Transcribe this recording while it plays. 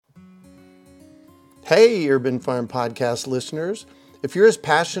Hey, Urban Farm Podcast listeners. If you're as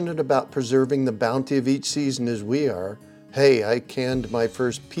passionate about preserving the bounty of each season as we are, hey, I canned my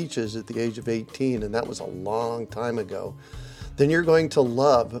first peaches at the age of 18, and that was a long time ago, then you're going to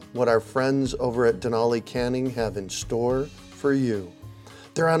love what our friends over at Denali Canning have in store for you.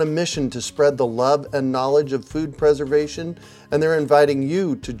 They're on a mission to spread the love and knowledge of food preservation, and they're inviting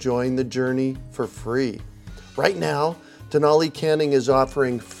you to join the journey for free. Right now, Denali Canning is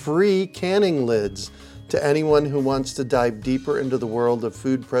offering free canning lids to anyone who wants to dive deeper into the world of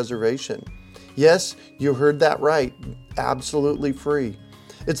food preservation. Yes, you heard that right, absolutely free.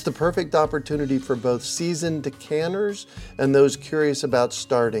 It's the perfect opportunity for both seasoned canners and those curious about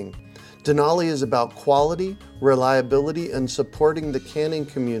starting. Denali is about quality, reliability, and supporting the canning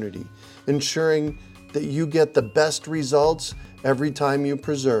community, ensuring that you get the best results every time you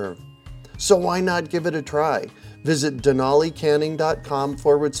preserve. So why not give it a try? Visit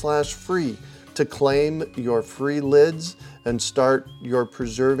denalicanning.com/free to claim your free lids and start your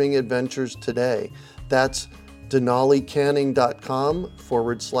preserving adventures today. That's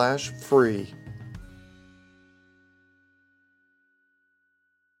denalicanning.com/free.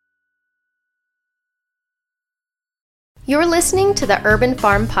 You're listening to the Urban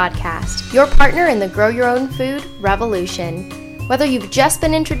Farm Podcast, your partner in the Grow Your Own Food revolution. Whether you've just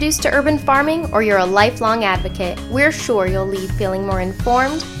been introduced to urban farming or you're a lifelong advocate, we're sure you'll leave feeling more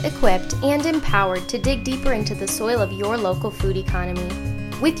informed, equipped, and empowered to dig deeper into the soil of your local food economy.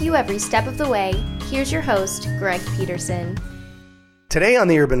 With you every step of the way, here's your host, Greg Peterson. Today on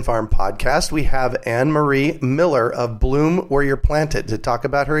the Urban Farm Podcast, we have Anne-Marie Miller of Bloom Where You're Planted to talk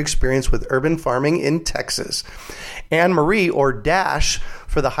about her experience with urban farming in Texas. Anne-Marie, or Dash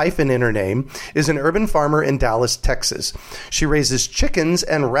for the hyphen in her name, is an urban farmer in Dallas, Texas. She raises chickens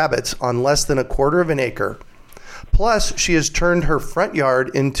and rabbits on less than a quarter of an acre. Plus, she has turned her front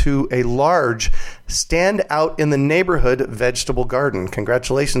yard into a large, stand out in the neighborhood vegetable garden.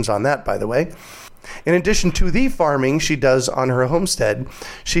 Congratulations on that, by the way. In addition to the farming she does on her homestead,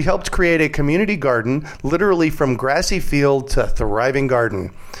 she helped create a community garden, literally from grassy field to thriving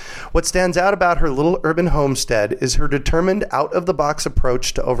garden. What stands out about her little urban homestead is her determined out-of-the-box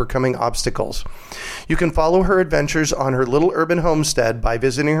approach to overcoming obstacles. You can follow her adventures on her little urban homestead by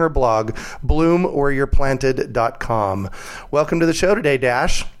visiting her blog, bloomwhereyoureplanted.com. Welcome to the show today,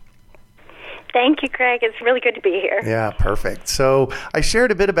 Dash. Thank you, Craig. It's really good to be here. Yeah, perfect. So I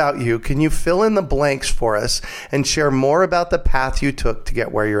shared a bit about you. Can you fill in the blanks for us and share more about the path you took to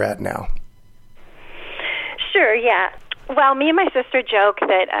get where you're at now? Sure, yeah. Well, me and my sister joke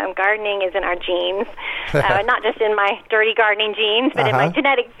that gardening is in our genes, not just in my dirty gardening genes, but in my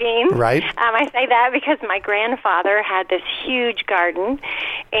genetic genes. Right. I say that because my grandfather had this huge garden,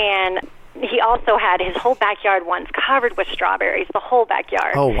 and he also had his whole backyard once covered with strawberries, the whole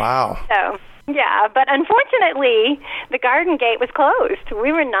backyard. Oh, wow. So, yeah, but unfortunately, the garden gate was closed.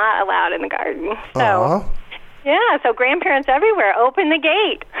 We were not allowed in the garden. So, yeah, so grandparents everywhere, open the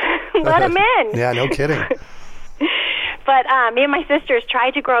gate. Let them in. Yeah, no kidding. But me and my sisters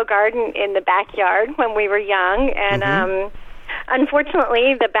tried to grow a garden in the backyard when we were young, and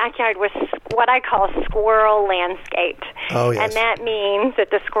unfortunately, the backyard was what I call squirrel landscaped. Oh, yes. And that means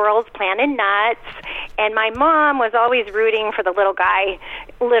that the squirrels planted nuts, and my mom was always rooting for the little guy,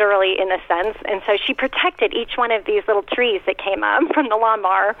 literally in a sense, and so she protected each one of these little trees that came up from the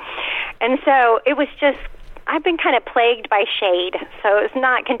lawnmower. And so it was just, I've been kind of plagued by shade, so it's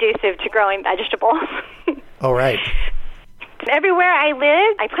not conducive to growing vegetables. Oh, right. Everywhere I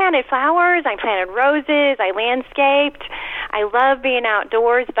lived, I planted flowers, I planted roses, I landscaped. I love being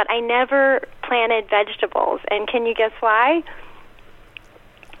outdoors, but I never planted vegetables. And can you guess why?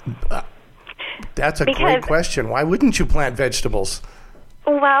 That's a great question. Why wouldn't you plant vegetables?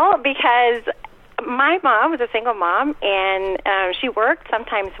 Well, because my mom was a single mom, and she worked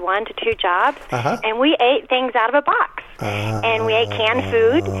sometimes 1 to 2 jobs, and we ate things out of a box. And we ate canned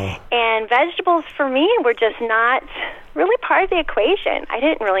food, and vegetables for me were just not really part of the equation. I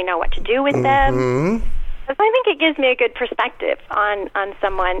didn't really know what to do with them. So I think it gives me a good perspective on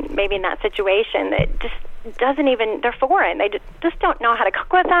someone maybe in that situation that just doesn't even, they're foreign. They just don't know how to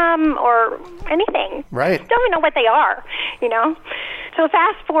cook with them or anything. Right. Don't even know what they are, you know. So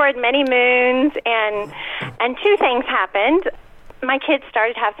fast forward many moons, and 2 things happened. My kids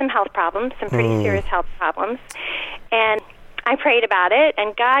started to have some health problems, some pretty serious health problems. And I prayed about it,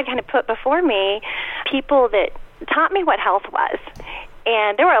 and God kind of put before me people that taught me what health was.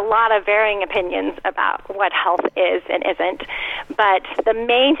 And there were a lot of varying opinions about what health is and isn't. But the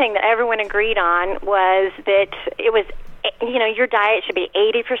main thing that everyone agreed on was that it was, you know, your diet should be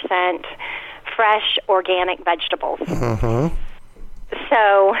 80% fresh, organic vegetables.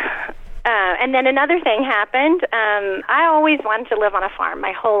 So And then another thing happened. I always wanted to live on a farm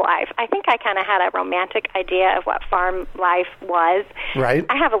my whole life. I think I kind of had a romantic idea of what farm life was. Right.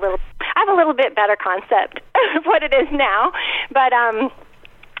 I have a little bit better concept of what it is now. But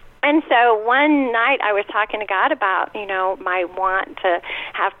and so one night I was talking to God about, my want to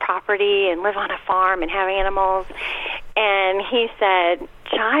have property and live on a farm and have animals. And he said,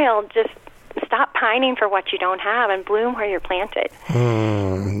 "Child, just stop pining for what you don't have and bloom where you're planted."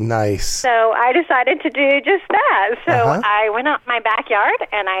 Nice. So I decided to do just that. So I went out my backyard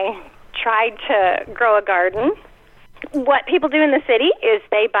and I tried to grow a garden. What people do in the city is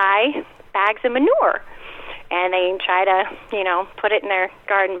they buy bags of manure and they try to, put it in their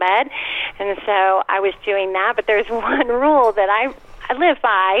garden bed. And so I was doing that. But there's one rule that I live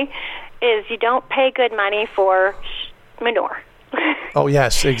by is you don't pay good money for manure. Oh,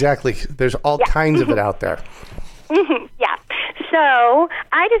 yes, exactly. There's all kinds of it out there. Yeah. So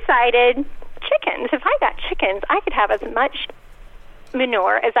I decided chickens. If I got chickens, I could have as much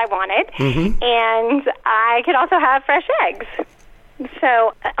manure as I wanted, and I could also have fresh eggs.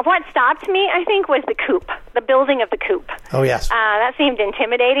 So what stopped me, I think, was the coop, the building of the coop. Oh, yes. That seemed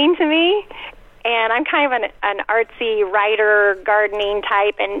intimidating to me. And I'm kind of an artsy writer, gardening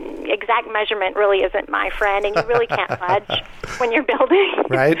type, and exact measurement really isn't my friend, and you really can't fudge when you're building.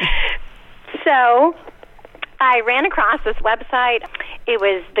 Right. So I ran across this website. It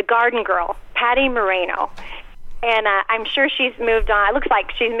was The Garden Girl, Patty Moreno. And I'm sure she's moved on. It looks like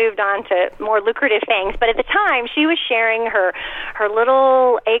she's moved on to more lucrative things. But at the time, she was sharing her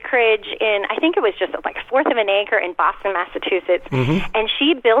little acreage in, I think it was just like a fourth of an acre in Boston, Massachusetts. And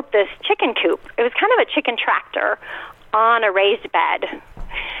she built this chicken coop. It was kind of a chicken tractor on a raised bed.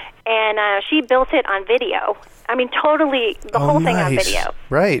 And she built it on video. I mean, totally the whole thing on video.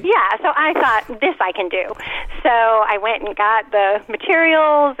 Right. Yeah, so I thought, this I can do. So I went and got the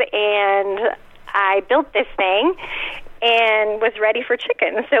materials, and I built this thing and was ready for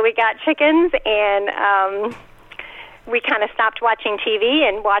chickens. So we got chickens, and we kind of stopped watching TV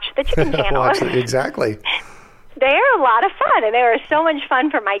and watched the chicken channel. Exactly. They're a lot of fun, and they were so much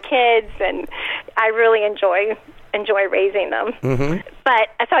fun for my kids, and I really enjoy raising them. But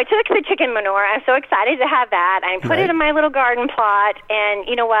so I took the chicken manure. I'm so excited to have that. I put it in my little garden plot, and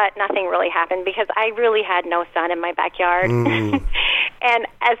you know what? Nothing really happened because I really had no sun in my backyard. And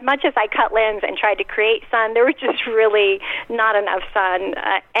as much as I cut limbs and tried to create sun, there was just really not enough sun.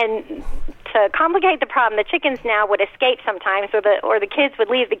 And to complicate the problem, the chickens now would escape sometimes, or the kids would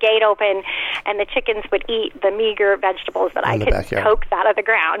leave the gate open, and the chickens would eat the meager vegetables that I could coax out of the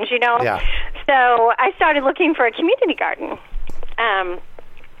ground, Yeah. So I started looking for a community garden.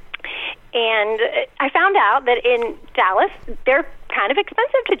 And I found out that in Dallas, they're kind of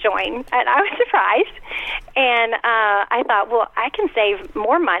expensive to join, and I was surprised. And I thought, well, I can save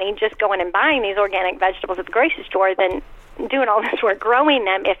more money just going and buying these organic vegetables at the grocery store than doing all this work growing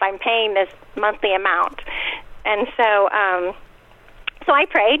them if I'm paying this monthly amount. And so I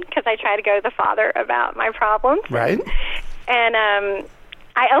prayed, because I try to go to the Father about my problems. Right. And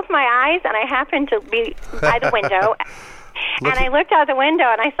I opened my eyes, and I happened to be by the window. And I looked out the window,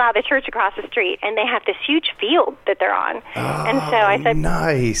 and I saw the church across the street, and they have this huge field that they're on. And so I said,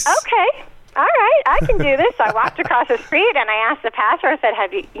 nice. Okay, all right, I can do this. So I walked across the street, and I asked the pastor, I said,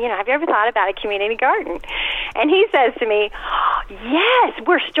 have you ever thought about a community garden? And he says to me, yes,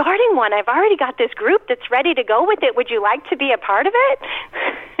 we're starting one. I've already got this group that's ready to go with it. Would you like to be a part of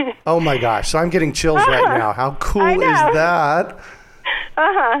it? Oh, my gosh. So I'm getting chills right now. How cool is that?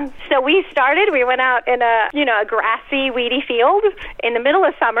 So we went out in a grassy, weedy field in the middle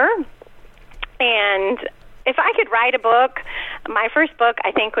of summer. And if I could write a book, my first book,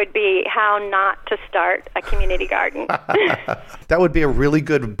 I think, would be How Not to Start a Community Garden. That would be a really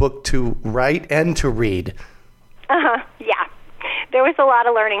good book to write and to read. Yeah. There was a lot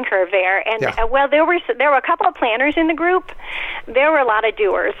of learning curve there. And, there were a couple of planners in the group. There were a lot of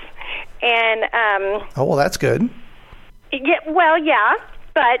doers. And oh, well, that's good. Yeah,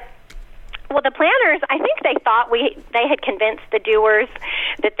 but the planners, I think they thought they had convinced the doers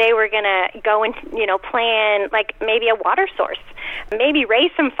that they were going to go and plan like maybe a water source, maybe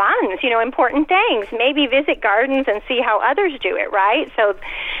raise some funds, important things, maybe visit gardens and see how others do it, right? So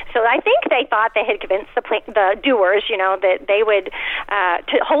I think they thought they had convinced the doers, that they would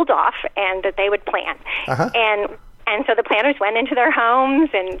to hold off and that they would plan. And so the planners went into their homes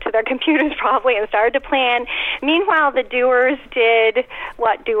and to their computers probably and started to plan. Meanwhile, the doers did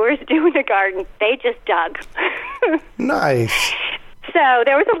what doers do in the garden. They just dug. Nice. So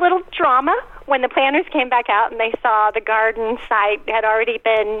there was a little drama when the planners came back out and they saw the garden site had already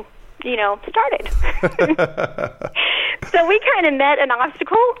been, started. So we kind of met an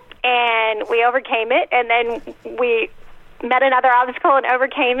obstacle and we overcame it, and then we met another obstacle and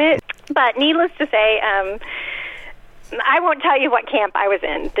overcame it. But needless to say, I won't tell you what camp I was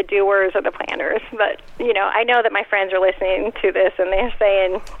in, the doers or the planners, but, I know that my friends are listening to this, and they're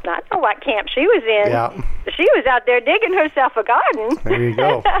saying, I know what camp she was in. Yeah. She was out there digging herself a garden. There you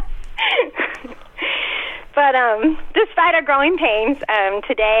go. But despite our growing pains,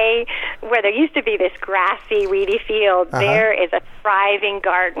 today, where there used to be this grassy, weedy field, there is a thriving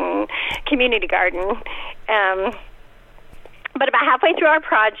garden, community garden. But about halfway through our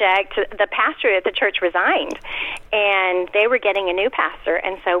project, the pastor at the church resigned, and they were getting a new pastor,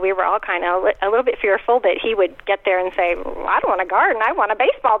 and so we were all kind of a little bit fearful that he would get there and say, well, I don't want a garden, I want a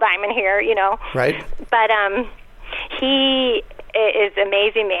baseball diamond here, Right. But he is an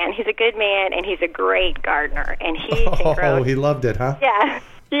amazing man. He's a good man, and he's a great gardener, and he can grow. Oh, he loved it, huh?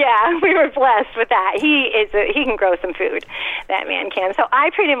 Yeah, we were blessed with that. He can grow some food, that man can. So I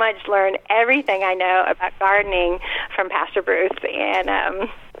pretty much learned everything I know about gardening from Pastor Bruce. And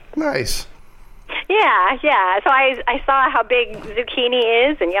nice. Yeah. So I saw how big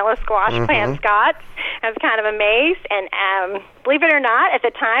zucchini is and yellow squash plants got. I was kind of amazed. And believe it or not, at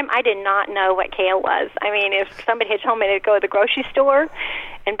the time, I did not know what kale was. I mean, if somebody had told me to go to the grocery store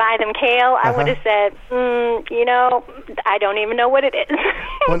and buy them kale, I would have said, I don't even know what it is.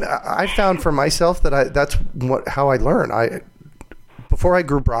 Well, I found for myself that that's how I learn. Before I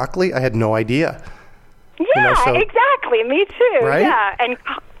grew broccoli, I had no idea. Yeah, exactly. Me too. Right? Yeah,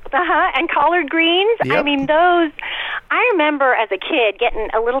 and collard greens. Yep. I mean, those. I remember as a kid getting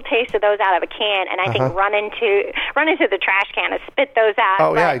a little taste of those out of a can, and I think run into the trash can and spit those out.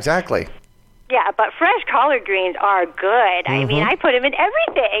 Oh, yeah, exactly. Yeah, but fresh collard greens are good. I mean, I put them in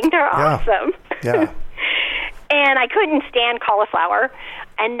everything. They're awesome. Yeah. And I couldn't stand cauliflower.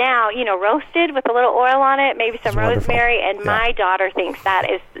 And now, roasted with a little oil on it, maybe some rosemary, and my daughter thinks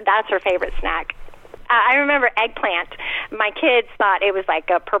that's her favorite snack. I remember eggplant. My kids thought it was like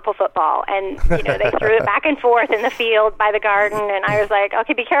a purple football, and they threw it back and forth in the field by the garden, and I was like,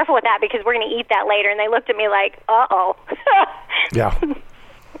 okay, be careful with that because we're going to eat that later. And they looked at me like, uh-oh. Yeah.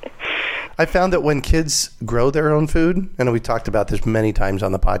 I found that when kids grow their own food, and we talked about this many times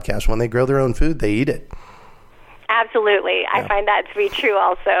on the podcast, when they grow their own food, they eat it. Absolutely. I find that to be true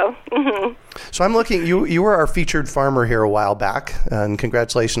also. Mm-hmm. So I'm looking, you were our featured farmer here a while back, and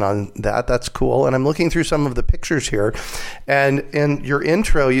congratulations on that. That's cool. And I'm looking through some of the pictures here. And in your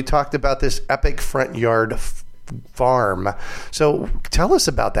intro, you talked about this epic front yard farm. So tell us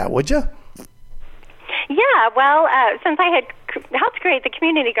about that, would you? Yeah, well, since I had helped create the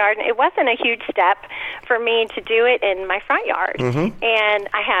community garden, it wasn't a huge step for me to do it in my front yard. Mm-hmm. And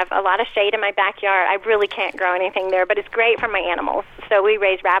I have a lot of shade in my backyard. I really can't grow anything there, but it's great for my animals. So we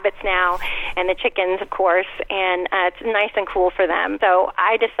raise rabbits now, and the chickens, of course, and it's nice and cool for them. So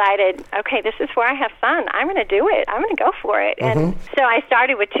I decided, okay, this is where I have fun. I'm going to do it. I'm going to go for it. Mm-hmm. And so I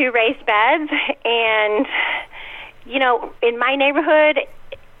started with 2 raised beds, and, in my neighborhood,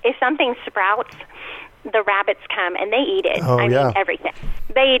 if something sprouts, the rabbits come and they eat it. Oh, I mean, everything.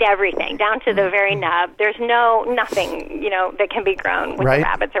 They eat everything, down to the very nub. There's nothing, that can be grown with the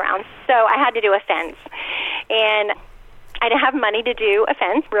rabbits around. So I had to do a fence. And I didn't have money to do a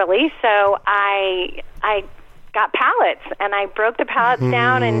fence, really, so I got pallets, and I broke the pallets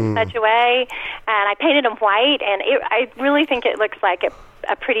down in such a way, and I painted them white, and I really think it looks like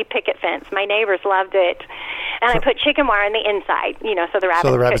a pretty picket fence. My neighbors loved it. And I put chicken wire on the inside, so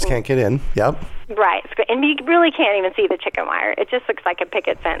the rabbits can't get in. Yep. Right. And you really can't even see the chicken wire. It just looks like a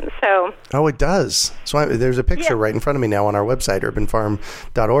picket fence. So. Oh, it does. So there's a picture right in front of me now on our website,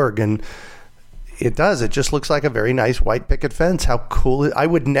 urbanfarm.org, and it does. It just looks like a very nice white picket fence. How cool. I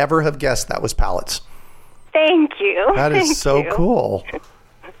would never have guessed that was pallets. Thank you. That is so cool.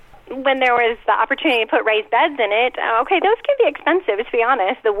 When there was the opportunity to put raised beds in it, okay, those can be expensive, to be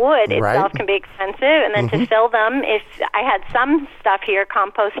honest. The wood itself can be expensive, and then to fill them, if I had some stuff here,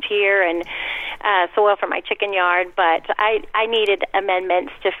 compost here, and soil for my chicken yard, but I needed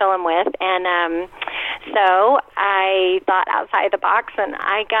amendments to fill them with, and so I thought outside the box, and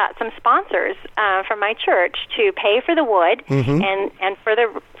I got some sponsors from my church to pay for the wood and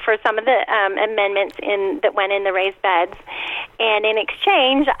for some of the amendments that went in the raised beds, and in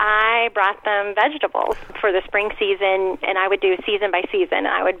exchange, I brought them vegetables for the spring season, and I would do season by season.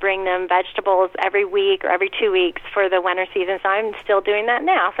 I would bring them vegetables every week or every 2 weeks for the winter season, so I'm still doing that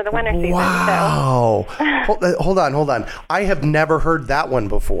now for the winter season. Wow. So. Hold on. I have never heard that one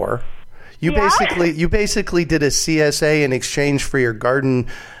before. You basically did a CSA in exchange for your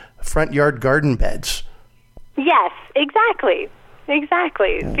front yard garden beds. Yes, exactly.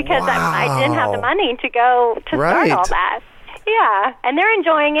 Because I didn't have the money to go to start all that. Yeah, and they're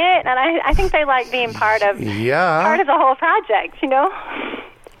enjoying it, and I think they like being part of the whole project, you know?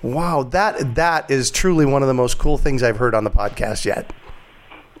 Wow, that is truly one of the most cool things I've heard on the podcast yet.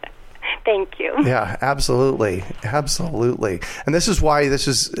 Thank you. Yeah, absolutely. Absolutely. And this is why this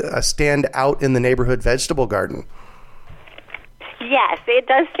is a stand out in the neighborhood vegetable garden. Yes, it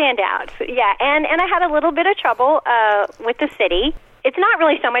does stand out. Yeah, and I had a little bit of trouble with the city. It's not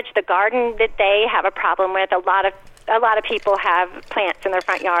really so much the garden that they have a problem with. A lot of people have plants in their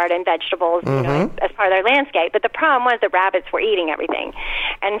front yard and vegetables, you know, as part of their landscape. But the problem was the rabbits were eating everything,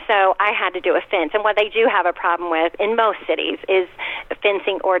 and so I had to do a fence. And what they do have a problem with in most cities is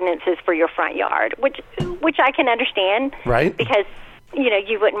fencing ordinances for your front yard, which I can understand, right? Because you know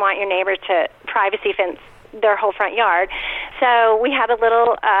you wouldn't want your neighbors to privacy fence their whole front yard. So we had a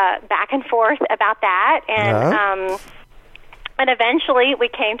little back and forth about that, and eventually we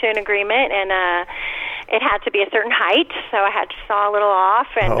came to an agreement, and it had to be a certain height, so I had to saw a little off.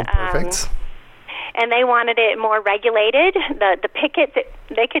 And, perfect. And they wanted it more regulated. The picket,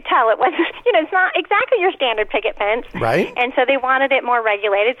 they could tell it wasn't, you know, it's not exactly your standard picket fence. Right. And so they wanted it more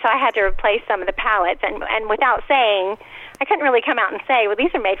regulated, so I had to replace some of the pallets. And without saying, I couldn't really come out and say, well,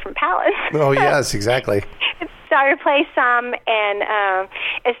 these are made from pallets. Oh, yes, exactly. So I replaced some, and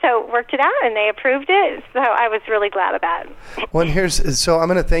so worked it out, and they approved it. So I was really glad of that. Well, and so I'm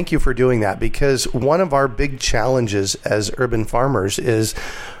going to thank you for doing that, because one of our big challenges as urban farmers is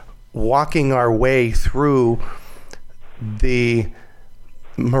walking our way through the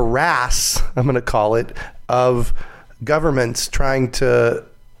morass, I'm going to call it, of governments trying to,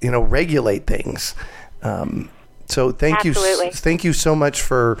 you know, regulate things. So thank you so much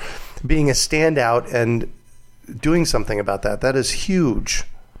for being a standout and doing something about that. That is huge.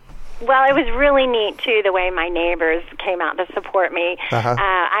 Well, it was really neat, too, the way my neighbors came out to support me.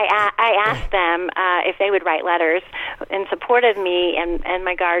 I asked them if they would write letters in support of me and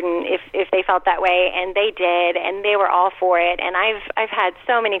my garden if they felt that way, and they did, and they were all for it. And I've had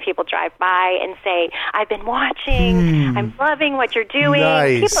so many people drive by and say, I've been watching, I'm loving what you're doing.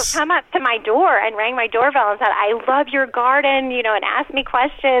 Nice. People come up to my door and rang my doorbell and said, I love your garden, you know, and asked me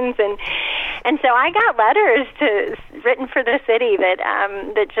questions. And so I got letters written for the city that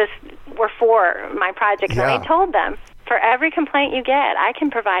just were for my project. Yeah. And I told them, for every complaint you get, I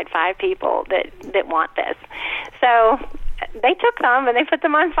can provide 5 people that want this. So they took them and they put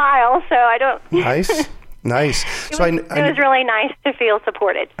them on file. So I don't. Nice. It was really nice to feel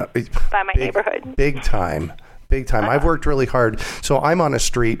supported by my neighborhood. Big time. I've worked really hard. So I'm on a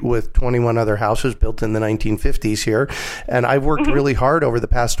street with 21 other houses built in the 1950s here. And I've worked really hard over the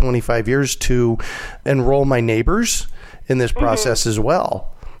past 25 years to enroll my neighbors in this process as well,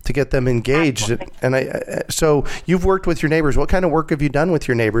 to get them engaged. Absolutely. And so you've worked with your neighbors. What kind of work have you done with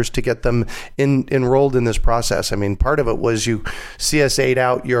your neighbors to get them enrolled in this process? I mean, part of it was you CSA'd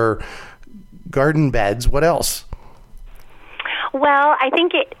out your garden beds. What else? Well, I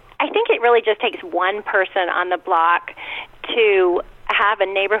think it really just takes one person on the block to have a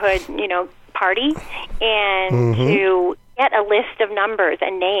neighborhood, you know, party and to get a list of numbers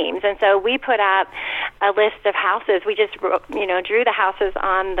and names. And so we put up a list of houses. We just, you know, drew the houses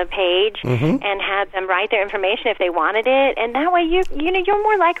on the page and had them write their information if they wanted it. And that way, you're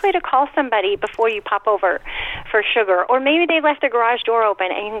more likely to call somebody before you pop over for sugar. Or maybe they left their garage door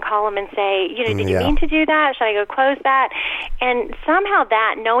open, and you can call them and say, you know, did you mean to do that? Should I go close that? And somehow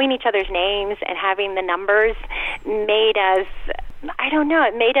that, knowing each other's names and having the numbers made us, I don't know,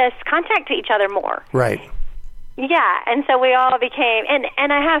 it made us contact each other more. Right. Yeah, and so we all became,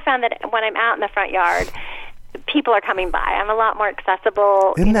 and I have found that when I'm out in the front yard, people are coming by. I'm a lot more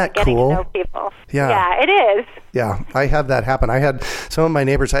accessible. Isn't that getting cool? to know people. Yeah, it is. Yeah, I have that happen. I had some of my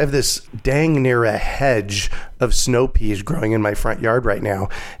neighbors, I have this dang near a hedge of snow peas growing in my front yard right now.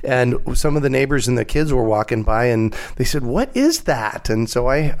 And some of the neighbors and the kids were walking by and they said, what is that? And so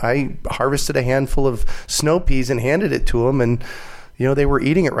I harvested a handful of snow peas and handed it to them, and you know, they were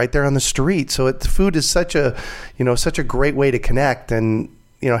eating it right there on the street. So food is such a great way to connect. And,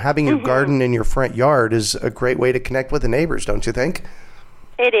 you know, having your garden in your front yard is a great way to connect with the neighbors, don't you think?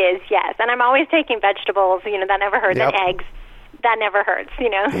 It is, yes. And I'm always taking vegetables, you know, that never hurts. Yep. And eggs, that never hurts,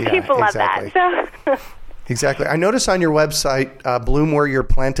 you know. Yeah, people love exactly. that. So. Exactly. I notice on your website,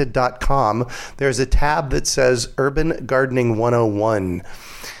 bloomwhereyou'replanted.com, there's a tab that says Urban Gardening 101.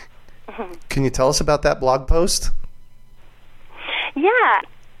 Can you tell us about that blog post? Yeah,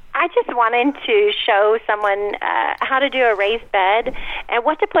 I just wanted to show someone how to do a raised bed and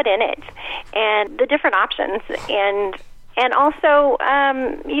what to put in it and the different options. And also,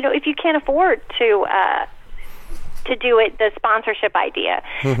 you know, if you can't afford to do it, the sponsorship idea.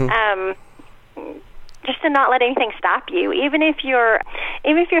 just to not let anything stop you, even if you're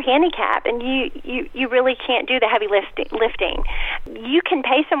handicapped and you really can't do the heavy lifting. You can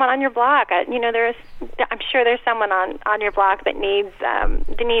pay someone on your block. I'm sure there's someone on your block that needs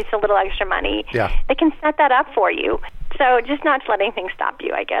a little extra money. Yeah. They can set that up for you. So just not to let anything stop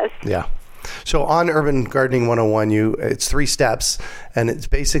you, I guess. Yeah. So on Urban Gardening 101, it's 3 steps, and it's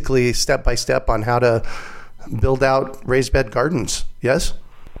basically step by step on how to build out raised bed gardens. Yes?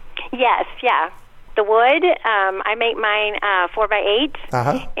 Yes, yeah. The wood, I make mine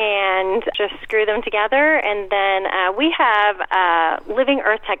 4x8 and just screw them together. And then we have Living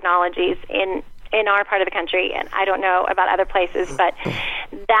Earth Technologies in our part of the country, and I don't know about other places, but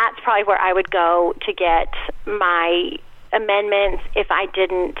that's probably where I would go to get my amendments if I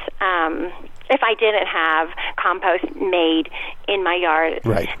didn't have compost made in my yard.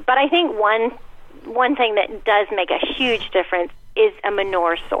 Right. But I think one thing that does make a huge difference is a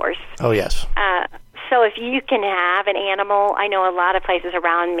manure source. Oh, yes. So if you can have an animal, I know a lot of places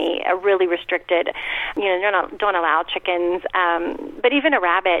around me are really restricted. Don't allow chickens, but even a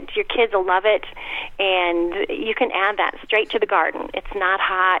rabbit, your kids will love it, and you can add that straight to the garden. It's not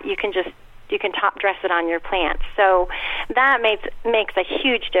hot. You can top dress it on your plants. So that makes a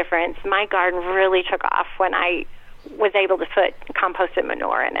huge difference. My garden really took off when I was able to put composted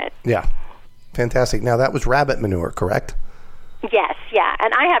manure in it. Yeah. Fantastic. Now, that was rabbit manure, correct? Yes, yeah.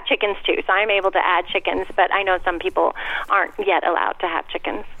 And I have chickens, too, so I'm able to add chickens, but I know some people aren't yet allowed to have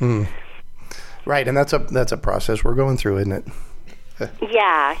chickens. Right, and that's a process we're going through, isn't it?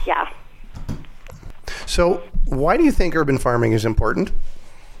 Yeah. So why do you think urban farming is important?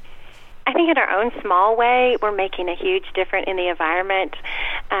 I think in our own small way, we're making a huge difference in the environment.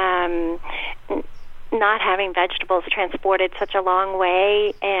 Not having vegetables transported such a long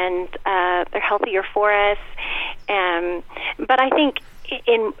way, and they're healthier for us. But I think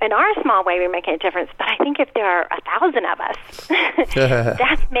in our small way, we're making a difference. But I think if there are 1,000 of us,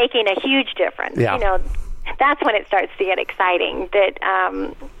 that's making a huge difference. Yeah. That's when it starts to get exciting.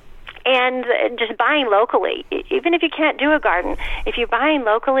 And just buying locally, even if you can't do a garden, if you're buying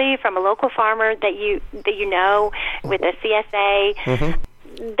locally from a local farmer that you know with a CSA,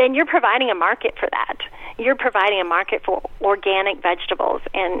 then you're providing a market for that. You're providing a market for organic vegetables,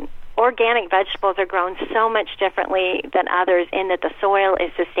 and organic vegetables are grown so much differently than others in that the soil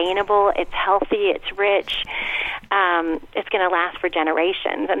is sustainable, it's healthy, it's rich, it's going to last for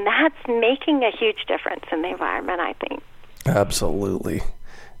generations, and that's making a huge difference in the environment, I think. Absolutely.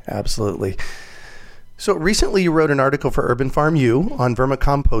 So recently you wrote an article for Urban Farm U on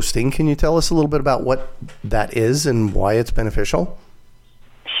vermicomposting. Can you tell us a little bit about what that is and why it's beneficial?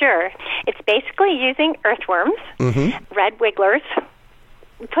 Sure. It's basically using earthworms, red wigglers,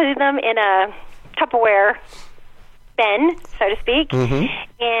 putting them in a Tupperware bin, so to speak,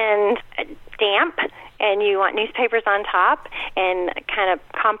 and damp, and you want newspapers on top and kind of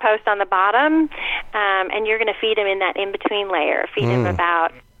compost on the bottom, and you're going to feed them in that in-between layer. Feed them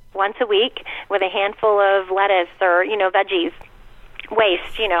about once a week with a handful of lettuce or, veggies,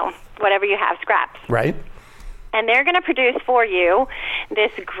 waste, whatever you have, scraps. Right. And they're going to produce for you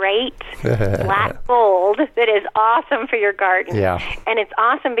this great black gold that is awesome for your garden. Yeah. And it's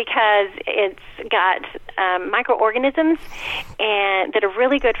awesome because it's got microorganisms and that are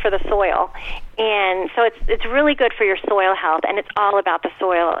really good for the soil. And so it's really good for your soil health, and it's all about the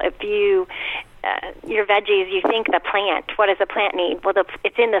soil. If you your veggies, you think the plant, what does the plant need? Well,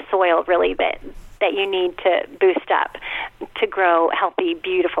 it's in the soil really that you need to boost up to grow healthy,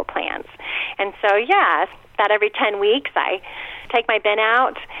 beautiful plants. And so, about every 10 weeks, I take my bin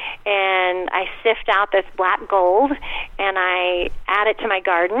out and I sift out this black gold and I add it to my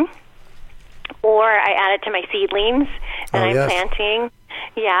garden, or I add it to my seedlings that I'm planting,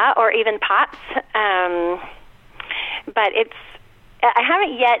 or even pots. But I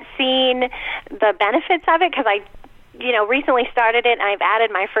haven't yet seen the benefits of it because I recently started it, and I've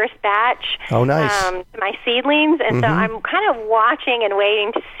added my first batch to my seedlings, and so I'm kind of watching and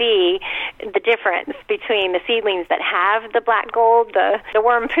waiting to see the difference between the seedlings that have the black gold, the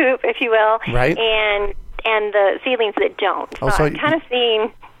worm poop, if you will, right, and the seedlings that don't. So I'm kind of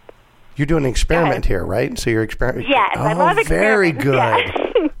seeing... You're doing an experiment here, right? So you're experimenting. Yes, I love experiments. Very good. Yes.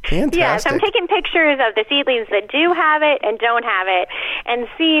 Fantastic. Yes, I'm taking pictures of the seedlings that do have it and don't have it, and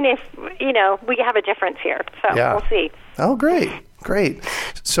seeing if we have a difference here. So we'll see. Oh, great.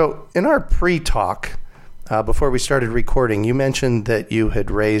 So in our pre-talk, before we started recording, you mentioned that you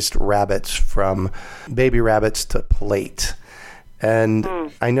had raised rabbits from baby rabbits to plate. And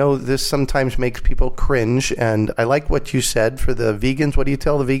I know this sometimes makes people cringe, and I like what you said for the vegans. What do you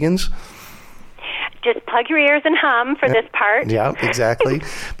tell the vegans? just plug your ears and hum for this part. Yeah, exactly.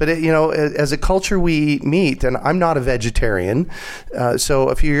 But, as a culture we meet, and I'm not a vegetarian, so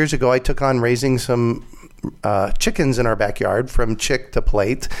a few years ago I took on raising some chickens in our backyard from chick to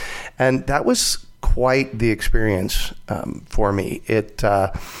plate, and that was quite the experience for me. It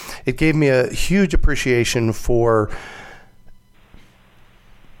gave me a huge appreciation for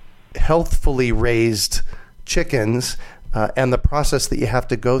healthfully raised chickens and the process that you have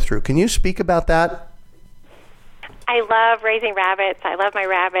to go through. Can you speak about that? I love raising rabbits. I love my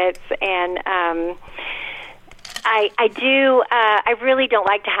rabbits, and I do. I really don't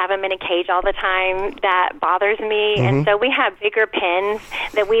like to have them in a cage all the time. That bothers me. Mm-hmm. And so we have bigger pens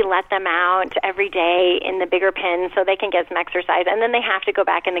that we let them out every day in the bigger pens so they can get some exercise, and then they have to go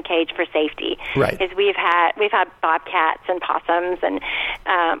back in the cage for safety. Right. Because we've had bobcats and possums and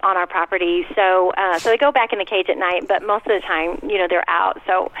on our property, so they go back in the cage at night. But most of the time, they're out.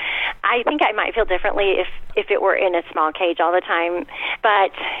 So I think I might feel differently if it were in a small cage all the time.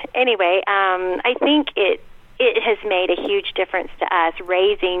 But anyway, I think it has made a huge difference to us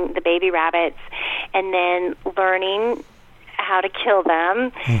raising the baby rabbits and then learning how to kill them.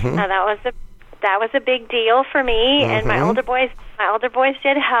 Mm-hmm. That was a big deal for me, mm-hmm. and my older boys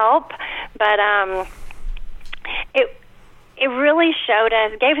did help, but it really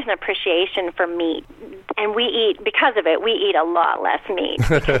gave us an appreciation for meat, and because of it, we eat a lot less meat.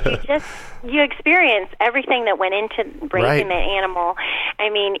 Because you experience everything that went into raising the animal.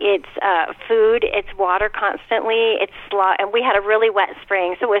 I mean, it's food, it's water constantly, and we had a really wet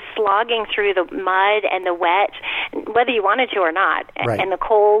spring, so it was slogging through the mud and the wet, whether you wanted to or not, and the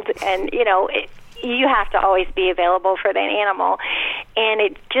cold, and you have to always be available for that animal. And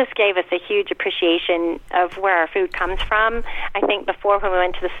it just gave us a huge appreciation of where our food comes from. I think before, when we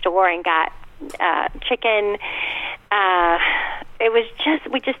went to the store and got chicken,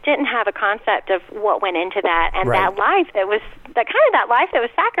 we just didn't have a concept of what went into that, and that life that was that life that was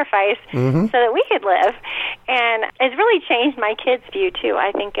sacrificed mm-hmm. so that we could live. And it's really changed my kids' view too,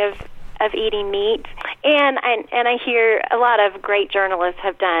 I think, of eating meat. And I hear a lot of great journalists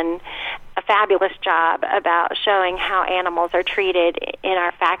have done a fabulous job about showing how animals are treated in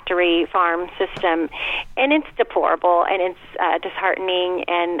our factory farm system, and it's deplorable and it's disheartening.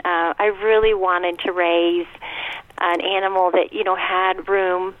 And I really wanted to raise an animal that had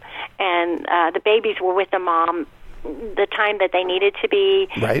room, and the babies were with the mom the time that they needed to be,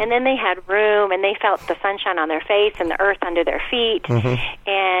 and then they had room, and they felt the sunshine on their face and the earth under their feet, mm-hmm.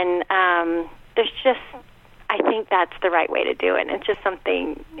 and I think that's the right way to do it, and it's just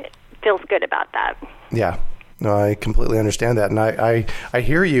something feels good about that. Yeah. No, I completely understand that. And I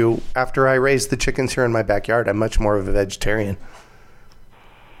hear you. After I raised the chickens here in my backyard, I'm much more of a vegetarian.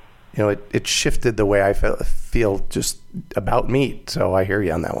 It shifted the way I feel just about meat. So I hear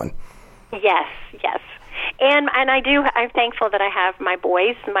you on that one. Yes. And I'm thankful that I have my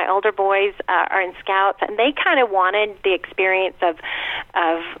boys. My older boys are in Scouts, and they kind of wanted the experience of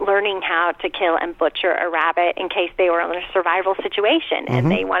learning how to kill and butcher a rabbit in case they were in a survival situation, and mm-hmm.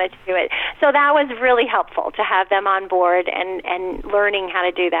 they wanted to do it. So that was really helpful to have them on board and learning how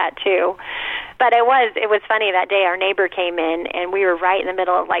to do that too. But it was funny that day. Our neighbor came in, and we were right in the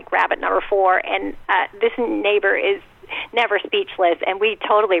middle of rabbit number 4, and this neighbor is never speechless, and we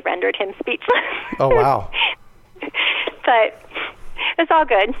totally rendered him speechless. Oh, wow. But it's all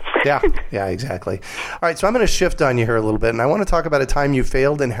good. Yeah, exactly. All right, so I'm going to shift on you here a little bit, and I want to talk about a time you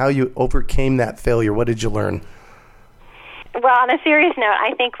failed and how you overcame that failure. What did you learn? Well, on a serious note,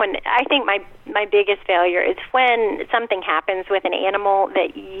 I think my biggest failure is when something happens with an animal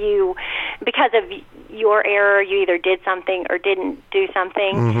that because of your error, you either did something or didn't do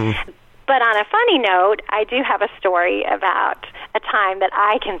something. Mm-hmm. But on a funny note, I do have a story about a time that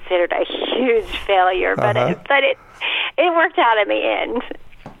I considered a huge failure, but it worked out in the end.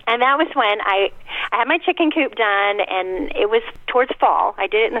 And that was when I had my chicken coop done, and it was towards fall. I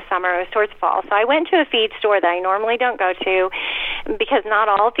did it in the summer. It was towards fall. So I went to a feed store that I normally don't go to because not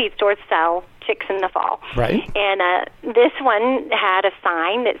all feed stores sell chicks in the fall. Right. And this one had a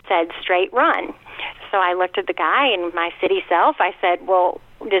sign that said straight run. So I looked at the guy and my city self. I said, well,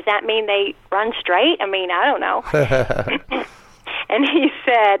 does that mean they run straight? I mean, I don't know. And he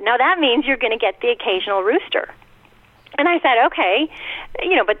said, no, that means you're going to get the occasional rooster. And I said, okay,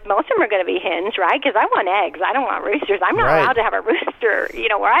 but most of them are going to be hens, right? Because I want eggs. I don't want roosters. I'm not allowed to have a rooster,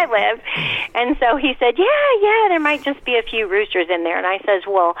 where I live. And so he said, yeah, there might just be a few roosters in there. And I says,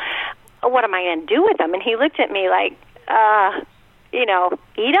 well, what am I going to do with them? And he looked at me like, eat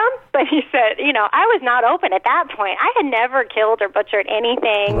them? But he said, I was not open at that point. I had never killed or butchered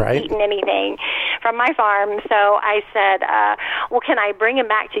anything, eaten anything. from my farm. So I said, well, can I bring him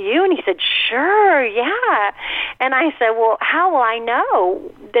back to you? And he said, sure, yeah. And I said, well, how will I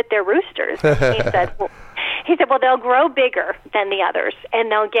know that they're roosters? He said, well, they'll grow bigger than the others,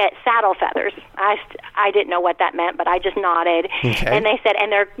 and they'll get saddle feathers. I didn't know what that meant, but I just nodded. Okay. And they said,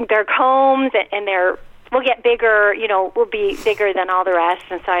 and their combs and will get bigger, will be bigger than all the rest.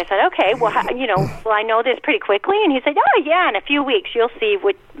 And so I said, okay, well, will I know this pretty quickly? And he said, oh, yeah, in a few weeks you'll see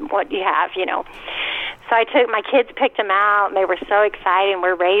what you have, So I took my kids, picked them out, and they were so excited, and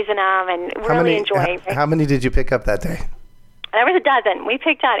we're raising them and really enjoying it. How many did you pick up that day? There was a dozen. We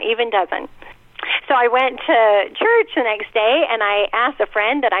picked out an even dozen. So I went to church the next day, and I asked a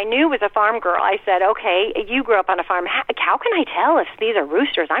friend that I knew was a farm girl. I said, okay, you grew up on a farm. How can I tell if these are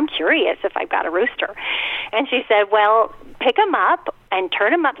roosters? I'm curious if I've got a rooster. And she said, well, pick them up and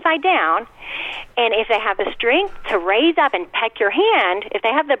turn them upside down, and if they have the strength to raise up and peck your hand, if they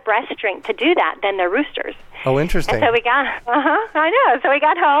have the breast strength to do that, then they're roosters. Oh, interesting. And so we got, I know. So we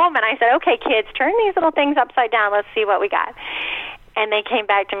got home, and I said, okay, kids, turn these little things upside down. Let's see what we got. And they came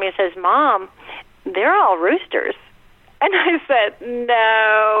back to me and says, Mom, they're all roosters. And I said,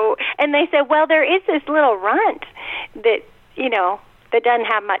 no. And they said, well, there is this little runt that, that doesn't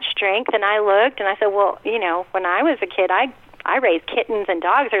have much strength. And I looked, and I said, well, when I was a kid, I raised kittens and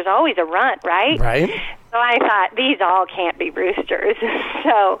dogs. There's always a runt, right? Right. So I thought, these all can't be roosters.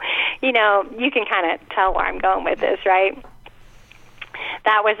 So, you can kind of tell where I'm going with this, right?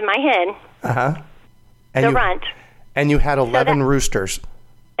 That was my hen. Uh-huh. The runt. And you had 11 roosters.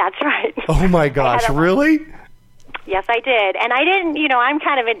 That's right. Oh, my gosh. Really? Yes, I did. And I didn't, I'm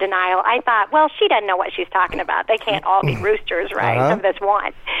kind of in denial. I thought, well, she doesn't know what she's talking about. They can't all be roosters, right? Uh-huh. Of this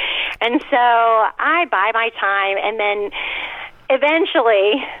one. And so I bide my time, and then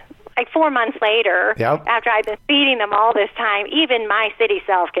eventually, like 4 months later, yep. after I've been feeding them all this time, even my city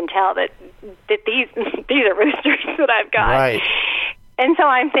self can tell that these are roosters that I've got. Right. And so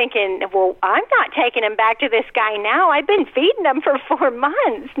I'm thinking, well, I'm not taking them back to this guy now. I've been feeding them for 4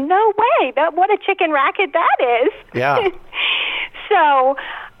 months. No way. What a chicken racket that is. Yeah. So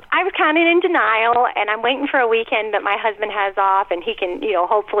I was kind of in denial, and I'm waiting for a weekend that my husband has off, and he can,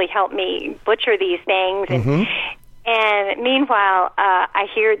 hopefully help me butcher these things. And meanwhile, I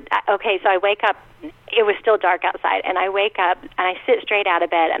hear, so I wake up. It was still dark outside, and I wake up, and I sit straight out of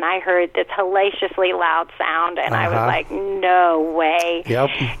bed, and I heard this hellaciously loud sound, and I was like, no way. Yep.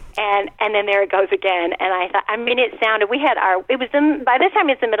 And then there it goes again, and I thought, it sounded, by this time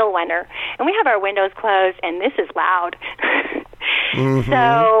it's the middle of winter, and we have our windows closed, and this is loud.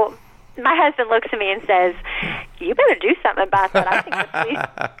 So my husband looks at me and says, you better do something about that. I think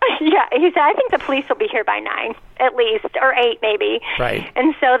the police, he said, I think the police will be here by 9 at least, or 8 maybe. Right.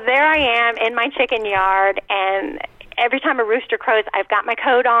 And so there I am in my chicken yard, and every time a rooster crows, I've got my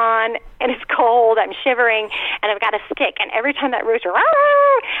coat on, and it's cold, I'm shivering, and I've got a stick, and every time that rooster,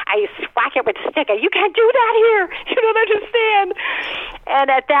 I whack it with the stick. You can't do that here. You don't understand. And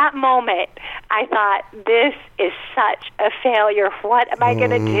at that moment, I thought, this is such a failure. What am I going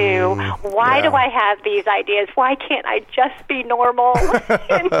to do? Why do I have these ideas? Why can't I just be normal?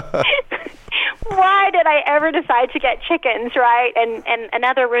 Why did I ever decide to get chickens, right? And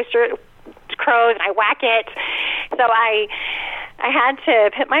another rooster crows, and I whack it. So I had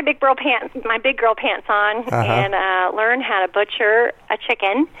to put my big girl pants on, and learn how to butcher a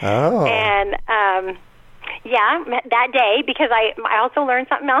chicken. Oh. And that day, because I also learned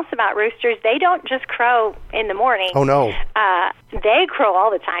something else about roosters. They don't just crow in the morning. Oh no. They crow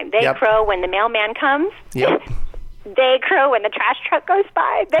all the time. They crow when the mailman comes. Yep. They crow when the trash truck goes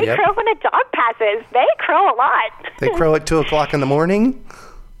by. They crow when a dog passes. They crow a lot. They crow at 2:00 in the morning?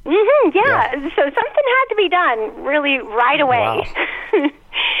 Yeah. So something had to be done really right away. Wow.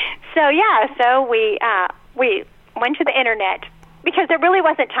 So we went to the internet, because there really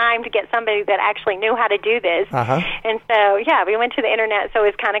wasn't time to get somebody that actually knew how to do this. And so, we went to the internet, so it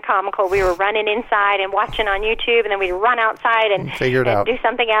was kind of comical. We were running inside and watching on YouTube, and then we'd run outside and figure it out. Do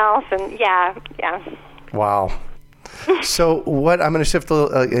something else, and Wow. So I'm going to shift a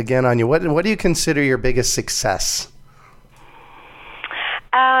little, again on you. What do you consider your biggest success?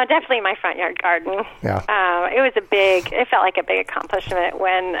 Definitely my front yard garden. Yeah. It felt like a big accomplishment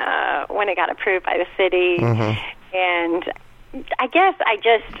when it got approved by the city. And I guess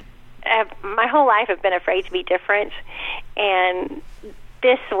my whole life I've been afraid to be different, and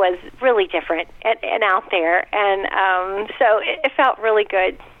this was really different and out there. And so it felt really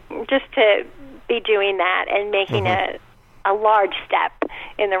good just to be doing that and making a large step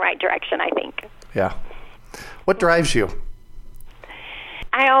in the right direction, I think. Yeah. What drives you?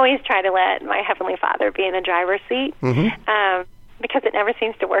 I always try to let my Heavenly Father be in the driver's seat. because it never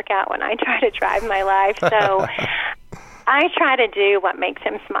seems to work out when I try to drive my life. So I try to do what makes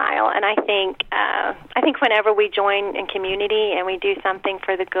him smile, and I think whenever we join in community and we do something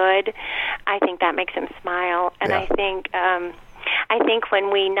for the good, I think that makes him smile. And I think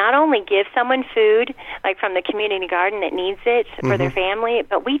when we not only give someone food, like from the community garden that needs it for their family,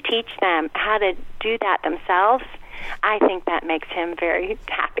 but we teach them how to do that themselves, I think that makes him very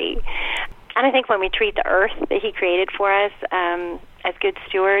happy. And I think when we treat the earth that he created for us as good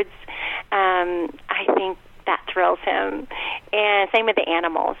stewards, I think that thrills him. And same with the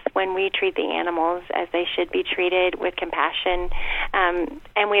animals. When we treat the animals as they should be treated, with compassion,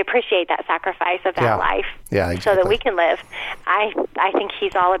 and we appreciate that sacrifice of that life so that we can live, I think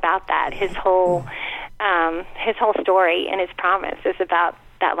he's all about that. His whole story and his promise is about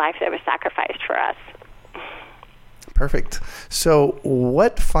that life that was sacrificed for us. Perfect. So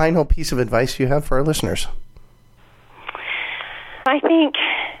what final piece of advice do you have for our listeners? I think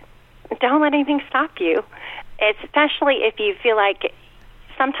don't let anything stop you, especially if you feel like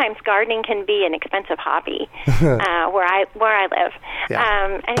sometimes gardening can be an expensive hobby where I live.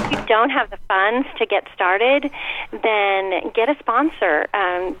 And if you don't have the funds to get started, then get a sponsor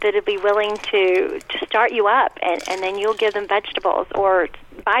that'll be willing to start you up, and then you'll give them vegetables, or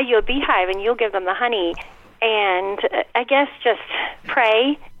buy you a beehive and you'll give them the honey. And I guess just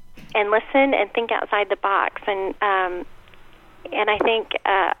pray and listen and think outside the box. And I think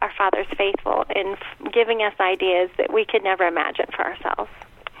our Father's faithful in giving us ideas that we could never imagine for ourselves.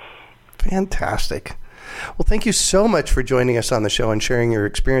 Fantastic. Well, thank you so much for joining us on the show and sharing your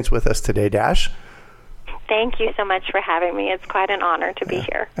experience with us today, Dash. Thank you so much for having me. It's quite an honor to be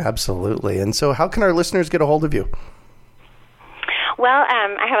here. Absolutely. And so how can our listeners get a hold of you? Well,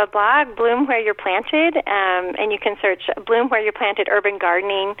 I have a blog, Bloom Where You're Planted, and you can search Bloom Where You're Planted Urban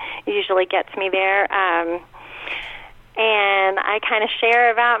Gardening. It usually gets me there. And I kind of share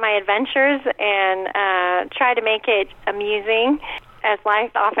about my adventures and try to make it amusing, as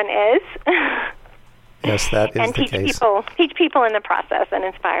life often is. Yes, that is and the case. Teach people in the process and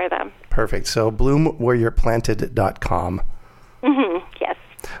inspire them. Perfect. So bloomwhereyou'replanted.com. Yes.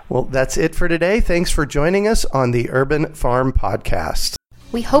 Well, that's it for today. Thanks for joining us on the Urban Farm Podcast.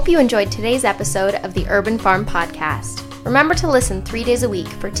 We hope you enjoyed today's episode of the Urban Farm Podcast. Remember to listen 3 days a week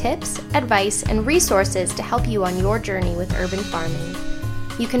for tips, advice, and resources to help you on your journey with urban farming.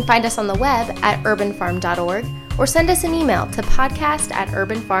 You can find us on the web at urbanfarm.org or send us an email to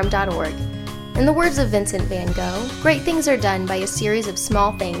podcast@urbanfarm.org. In the words of Vincent van Gogh, great things are done by a series of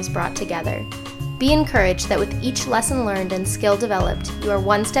small things brought together. Be encouraged that with each lesson learned and skill developed, you are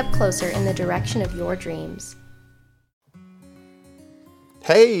one step closer in the direction of your dreams.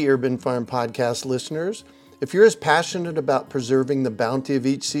 Hey, Urban Farm Podcast listeners. If you're as passionate about preserving the bounty of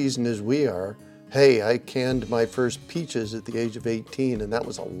each season as we are, hey, I canned my first peaches at the age of 18, and that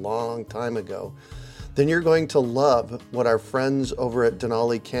was a long time ago, then you're going to love what our friends over at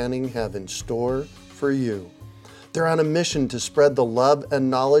Denali Canning have in store for you. They're on a mission to spread the love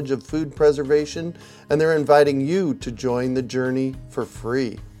and knowledge of food preservation, and they're inviting you to join the journey for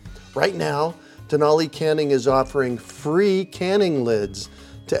free. Right now, Denali Canning is offering free canning lids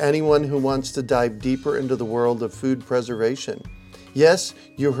to anyone who wants to dive deeper into the world of food preservation. Yes,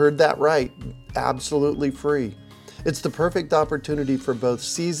 you heard that right, absolutely free. It's the perfect opportunity for both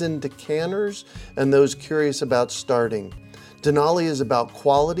seasoned canners and those curious about starting. Denali is about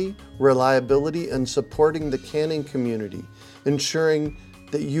quality, reliability, and supporting the canning community, ensuring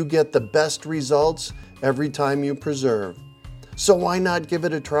that you get the best results every time you preserve. So why not give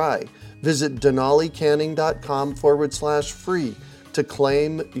it a try? Visit denalicanning.com/free to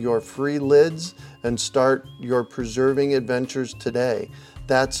claim your free lids and start your preserving adventures today.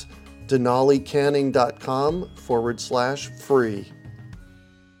 That's denalicanning.com/free.